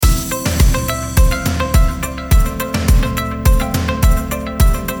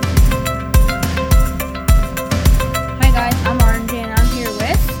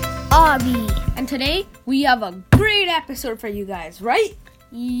today we have a great episode for you guys, right?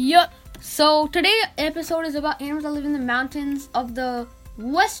 Yup. So today's episode is about animals that live in the mountains of the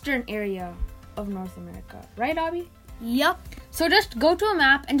western area of North America, right, Abby? Yup. So just go to a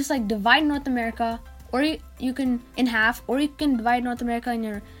map and just divide North America, or you can in half, or you can divide North America in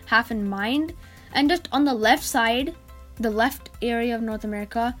your half in mind, and just on the left side, the left area of North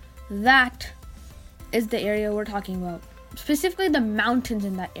America, that is the area we're talking about. Specifically the mountains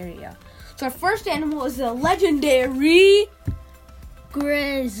in that area. So our first animal is the legendary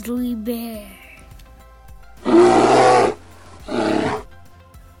Grizzly bear.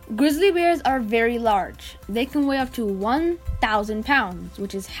 Grizzly bears are very large. They can weigh up to 1,000 pounds,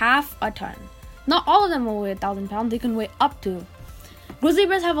 which is half a ton. Not all of them will weigh 1,000 pounds, they can weigh up to. Grizzly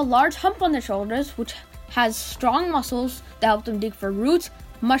bears have a large hump on their shoulders, which has strong muscles that help them dig for roots,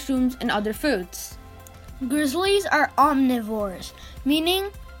 mushrooms, and other foods. Grizzlies are omnivores, meaning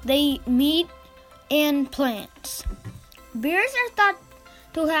they eat meat and plants. Bears are thought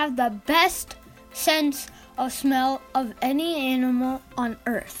to have the best sense of smell of any animal on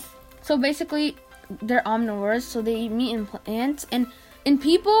Earth. So basically, they're omnivores, so they eat meat and plants. And in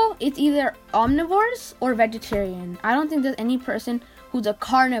people, it's either omnivores or vegetarian. I don't think there's any person who's a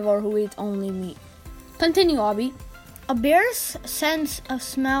carnivore who eats only meat. Continue, Abby. A bear's sense of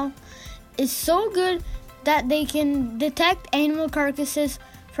smell is so good that they can detect animal carcasses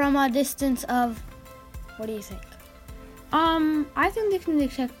from a distance of, what do you think? I think they can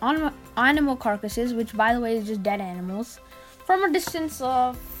detect animal carcasses, which by the way is just dead animals, from a distance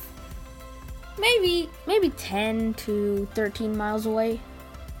of maybe 10 to 13 miles away.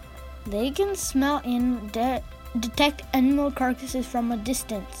 They can smell and detect animal carcasses from a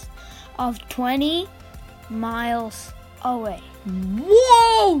distance of 20 miles away.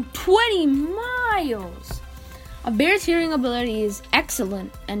 Whoa! 20 miles! A bear's hearing ability is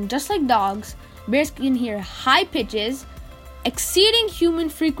excellent, and just like dogs, bears can hear high pitches exceeding human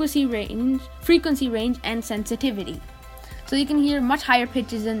frequency range and sensitivity. So you can hear much higher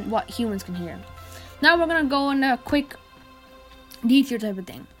pitches than what humans can hear. Now we're going to go on a quick detour type of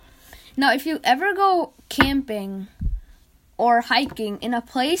thing. Now if you ever go camping or hiking in a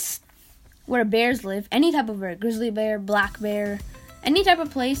place where bears live, any type of bear, grizzly bear, black bear, any type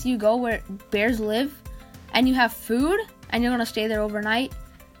of place you go where bears live, and you have food and you're going to stay there overnight,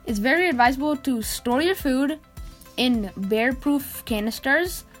 it's very advisable to store your food in bear-proof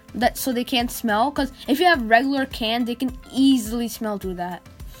canisters so they can't smell, because if you have regular cans, they can easily smell through that.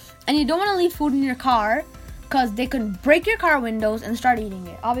 And you don't want to leave food in your car because they can break your car windows and start eating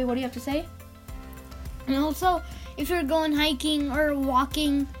it. Abby, what do you have to say? And also, if you're going hiking or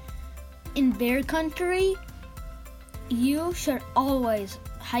walking in bear country, you should always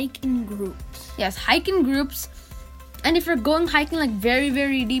hike in groups. Yes, hike in groups. And if you're going hiking very,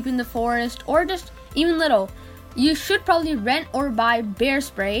 very deep in the forest, or just even little, you should probably rent or buy bear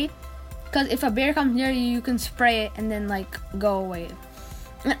spray, because if a bear comes near you, you can spray it and then go away.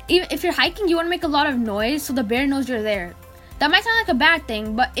 Even if you're hiking, you want to make a lot of noise so the bear knows you're there. That might sound like a bad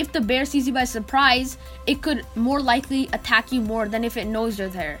thing, but if the bear sees you by surprise, it could more likely attack you more than if it knows you're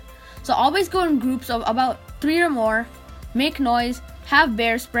there. So always go in groups of about 3 or more, make noise, have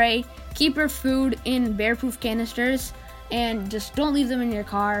bear spray, keep your food in bear-proof canisters, and just don't leave them in your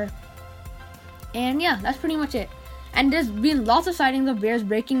car. And yeah, that's pretty much it. And there's been lots of sightings of bears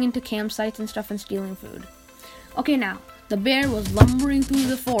breaking into campsites and stuff and stealing food. Okay, now, the bear was lumbering through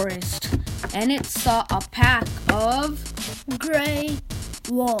the forest, and it saw a pack of gray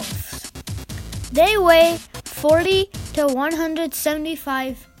wolves. They weigh 40 to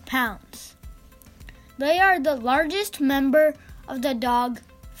 175 pounds. They are the largest member of the dog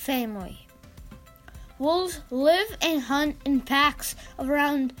family. Wolves live and hunt in packs of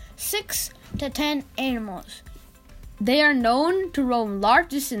around 6 to 10 animals. They are known to roam large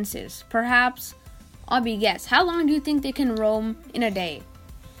distances. Perhaps, Abby, guess, how long do you think they can roam in a day?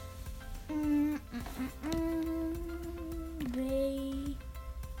 They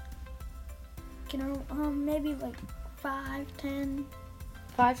can maybe 5-10.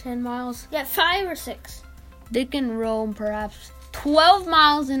 5-10 miles? Yeah, 5 or 6. They can roam perhaps 12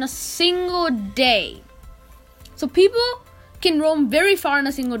 miles in a single day. So people can roam very far in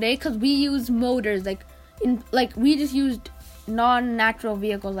a single day because we use motors, we just used non-natural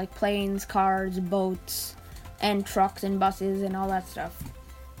vehicles like planes, cars, boats, and trucks and buses and all that stuff.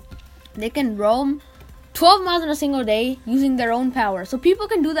 They can roam 12 miles in a single day using their own power. So people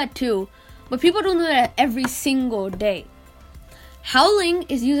can do that too, but people don't do that every single day. Howling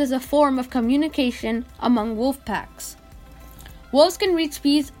is used as a form of communication among wolf packs. Wolves can reach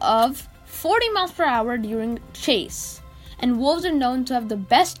speeds of 40 miles per hour during chase, and wolves are known to have the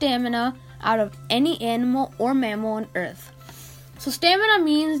best stamina out of any animal or mammal on Earth. So stamina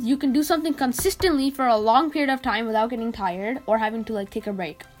means you can do something consistently for a long period of time without getting tired or having to take a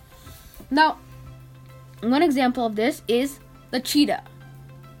break. Now, one example of this is the cheetah,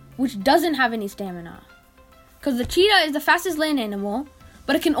 which doesn't have any stamina. Because the cheetah is the fastest land animal,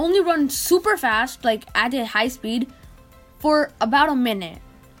 but it can only run super fast, at a high speed, for about a minute.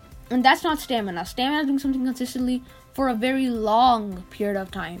 And that's not stamina. Stamina is doing something consistently for a very long period of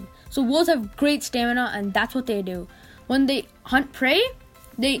time. So wolves have great stamina, and that's what they do. When they hunt prey,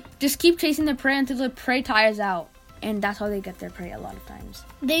 they just keep chasing their prey until the prey tires out. And that's how they get their prey a lot of times.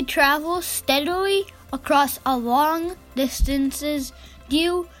 They travel steadily across a long distances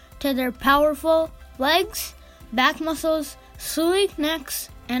due to their powerful legs, back muscles, sleek necks,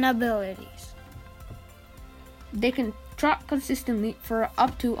 and abilities. They can trot consistently for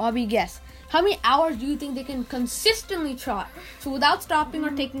up to, guess. How many hours do you think they can consistently trot? So without stopping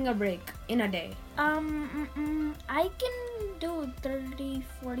or taking a break in a day? I can do 30,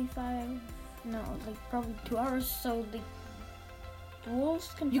 45, probably 2 hours. So the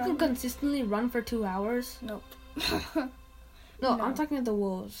wolves can. You can consistently run for 2 hours? Nope. No, I'm talking about the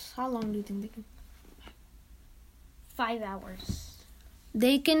wolves. How long do you think they can? 5 hours.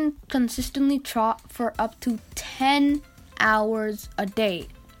 They can consistently trot for up to 10 hours a day.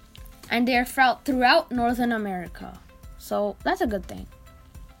 And they are found throughout Northern America. So that's a good thing.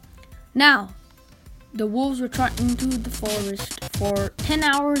 Now, the wolves were trotting through the forest for 10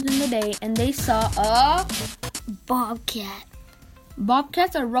 hours in the day, and they saw a bobcat.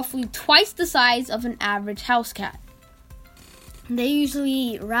 Bobcats are roughly twice the size of an average house cat. They usually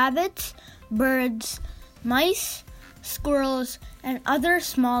eat rabbits, birds, mice, squirrels, and other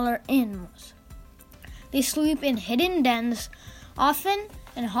smaller animals. They sleep in hidden dens, often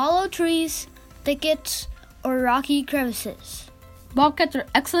in hollow trees, thickets, or rocky crevices. Bobcats are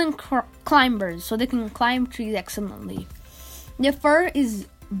excellent climbers, so they can climb trees excellently. Their fur is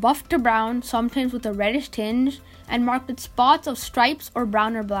buff to brown, sometimes with a reddish tinge, and marked with spots of stripes or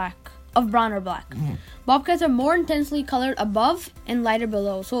brown or black. Bobcats are more intensely colored above and lighter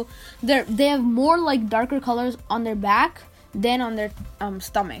below, so they have more darker colors on their back than on their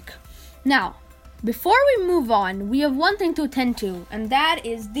stomach. Now, before we move on, we have one thing to attend to, and that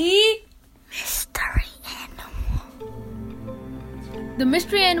is the mystery animal. The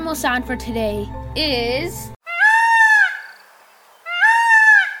mystery animal sound for today is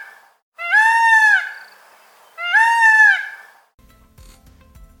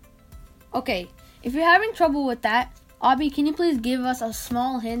okay. If you're having trouble with that, Abby, can you please give us a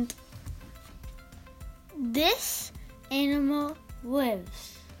small hint? This animal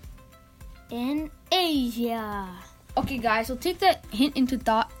lives in Asia. Okay, guys, so take that hint into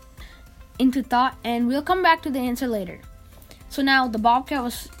thought, and we'll come back to the answer later. So now the bobcat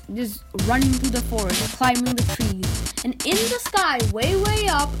was just running through the forest, climbing the trees, and in the sky, way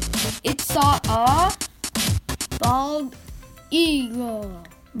up, it saw a bald eagle.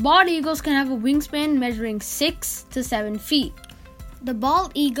 Bald eagles can have a wingspan measuring 6 to 7 feet. The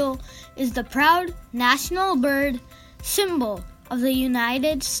bald eagle is the proud national bird symbol of the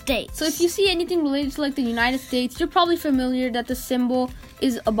United States. So if you see anything related to the United States, you're probably familiar that the symbol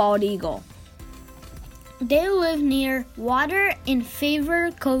is a bald eagle. They live near water in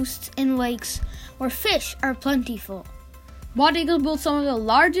favored coasts and lakes where fish are plentiful. Bald eagles build some of the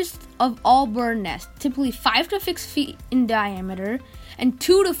largest of all bird nests, typically 5 to 6 feet in diameter and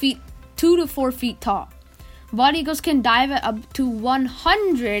 2 to 4 feet tall. Bald eagles can dive at up to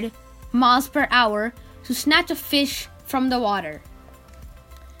 100 miles per hour to snatch a fish from the water.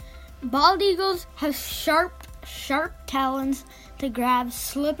 Bald eagles have sharp talons to grab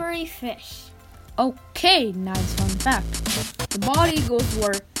slippery fish. Okay, nice fun fact. The bald eagles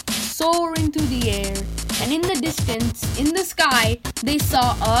were soaring through the air, and in the distance, in the sky, they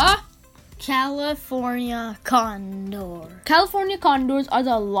saw a California condor. California condors are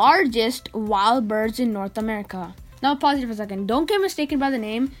the largest wild birds in North America. Now pause here for a second. Don't get mistaken by the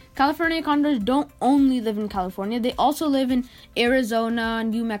name. California condors don't only live in California. They also live in Arizona,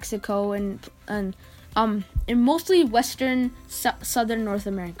 New Mexico, and in mostly western southern North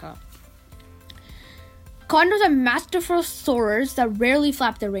America. Condors are masterful soarers that rarely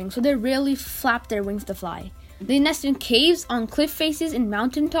flap their wings, so they rarely flap their wings to fly. They nest in caves, on cliff faces, in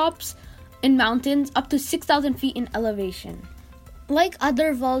mountains up to 6,000 feet in elevation. Like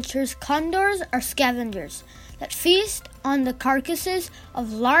other vultures, condors are scavengers that feast on the carcasses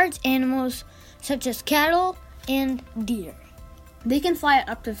of large animals such as cattle and deer. They can fly at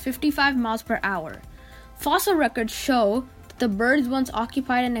up to 55 miles per hour. Fossil records show that the birds once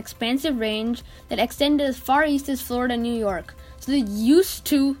occupied an expansive range that extended as far east as Florida and New York. So they used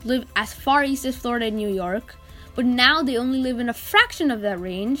to live as far east as Florida and New York, but now they only live in a fraction of that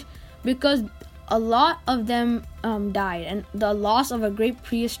range because a lot of them died, and the loss of a great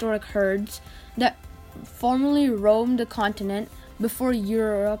prehistoric herds that formerly roamed the continent before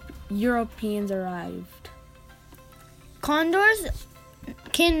Europeans arrived. Condors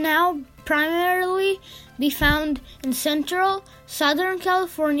can now primarily be found in central Southern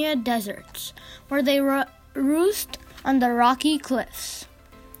California deserts, where they roost on the rocky cliffs.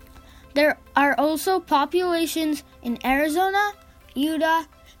 There are also populations in Arizona, Utah,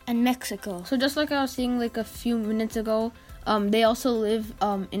 and Mexico. So just like I was saying like a few minutes ago, they also live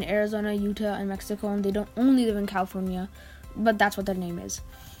in Arizona, Utah, and Mexico, and they don't only live in California, but that's what their name is.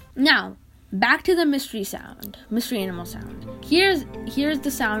 Now, back to the mystery animal sound. Here's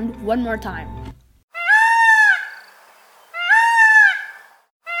the sound one more time.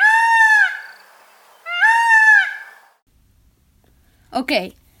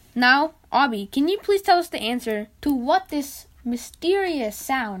 Okay, now, Abby, can you please tell us the answer to what this mysterious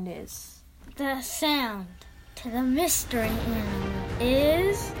sound is? The sound to the mystery animal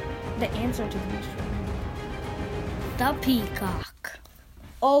is The answer to the mystery animal. the peacock.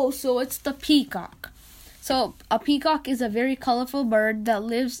 Oh, so it's the peacock. So a peacock is a very colorful bird that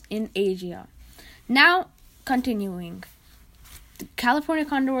lives in Asia. Now, continuing. The California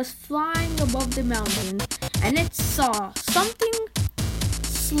condor was flying above the mountains, and it saw something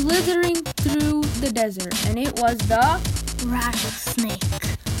slithering through the desert, and it was the Rattlesnake.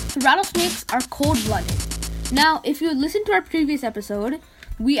 rattlesnakes are cold-blooded. Now, if you listened to our previous episode,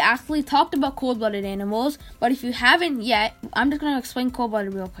 we actually talked about cold-blooded animals, but if you haven't yet, I'm just going to explain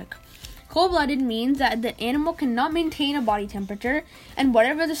cold-blooded real quick. Cold-blooded means that the animal cannot maintain a body temperature, and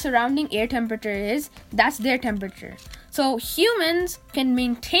whatever the surrounding air temperature is, that's their temperature. So humans can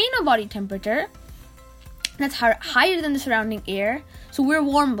maintain a body temperature that's higher than the surrounding air, so we're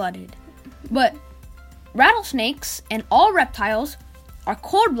warm-blooded. But rattlesnakes and all reptiles are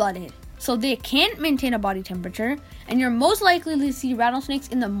cold-blooded, so they can't maintain a body temperature, and you're most likely to see rattlesnakes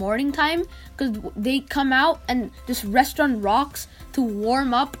in the morning time because they come out and just rest on rocks to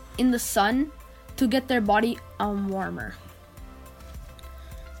warm up in the sun to get their body warmer.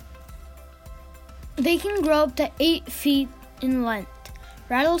 They can grow up to 8 feet in length.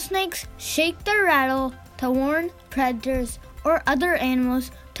 Rattlesnakes shake their rattle to warn predators or other animals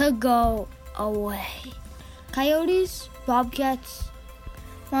to go away. Coyotes, bobcats,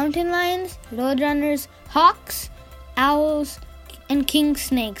 mountain lions, roadrunners, hawks, owls, and king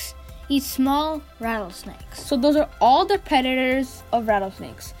snakes eat small rattlesnakes. So those are all the predators of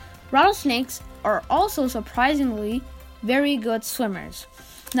rattlesnakes. Rattlesnakes are also surprisingly very good swimmers.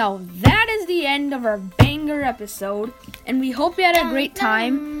 Now that is the end of our banger episode, and we hope you had a great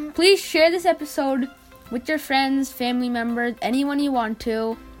time. Please share this episode with your friends, family members, anyone you want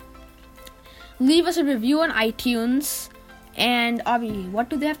to. Leave us a review on iTunes. And Abby, what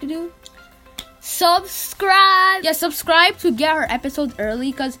do they have to do? Subscribe! Yeah, subscribe to get our episodes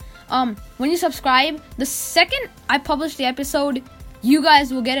early, because when you subscribe, the second I publish the episode, you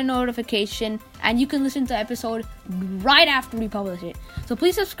guys will get a notification and you can listen to the episode right after we publish it. So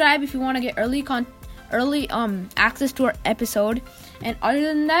please subscribe if you want to get early access to our episode. And other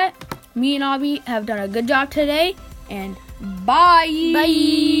than that, me and Abby have done a good job today, and bye!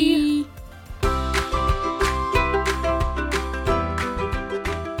 Bye!